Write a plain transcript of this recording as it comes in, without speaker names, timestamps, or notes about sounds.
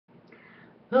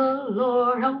The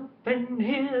Lord opened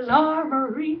his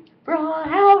armory, brought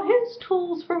out his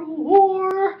tools for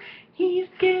war. He's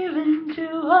given to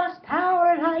us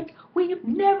power like we've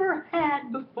never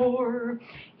had before.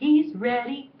 He's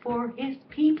ready for his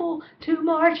people to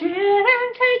march in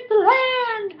and take the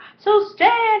land. So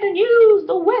stand and use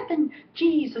the weapon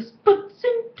Jesus puts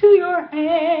into your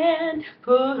hand.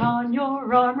 Put on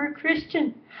your armor,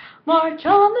 Christian. March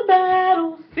on the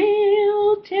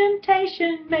battlefield.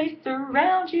 Temptation may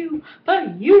surround you,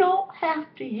 but you don't have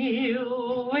to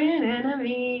yield. When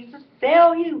enemies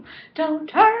assail you, don't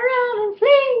turn around and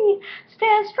flee.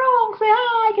 Stand strong, say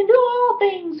I can do all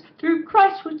things through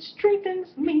Christ which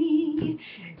strengthens me.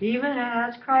 Even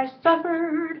as Christ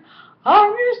suffered,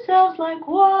 arm yourselves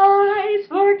likewise.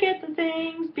 Forget the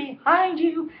things behind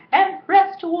you and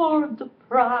press toward the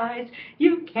prize.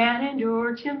 You can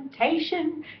endure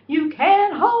temptation. You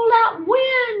can hold out and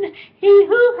win. He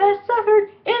who has suffered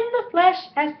in the flesh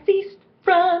has ceased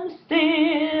from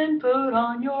sin. Put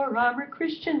on your armor,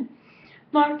 Christian.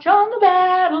 March on the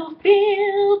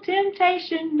battlefield.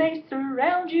 Temptation may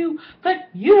surround you, but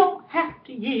you don't have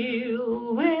to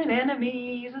yield. When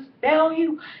enemies assail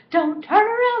you, don't turn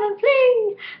around and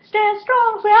flee. Stand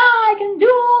strong, say I can do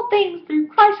all things through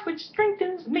Christ which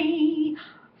strengthens me.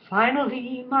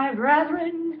 Finally, my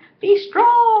brethren, be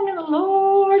strong in the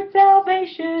Lord.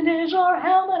 Salvation is your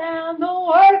helmet and the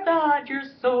word of God your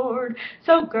sword.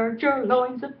 So gird your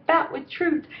loins about with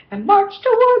truth and march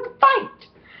toward the fight,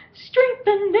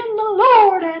 strengthened in the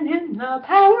Lord and in the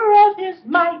power of his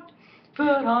might.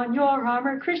 Put on your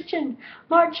armor, Christian.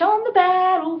 March on the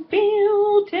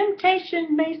battlefield.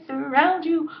 Temptation may surround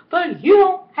you, but you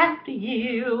don't have to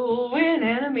yield. When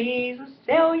enemies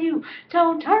assail you,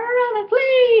 don't turn around and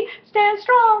flee. Stand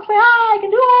strong, say I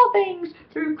can do all things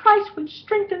through Christ which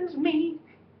strengthens me.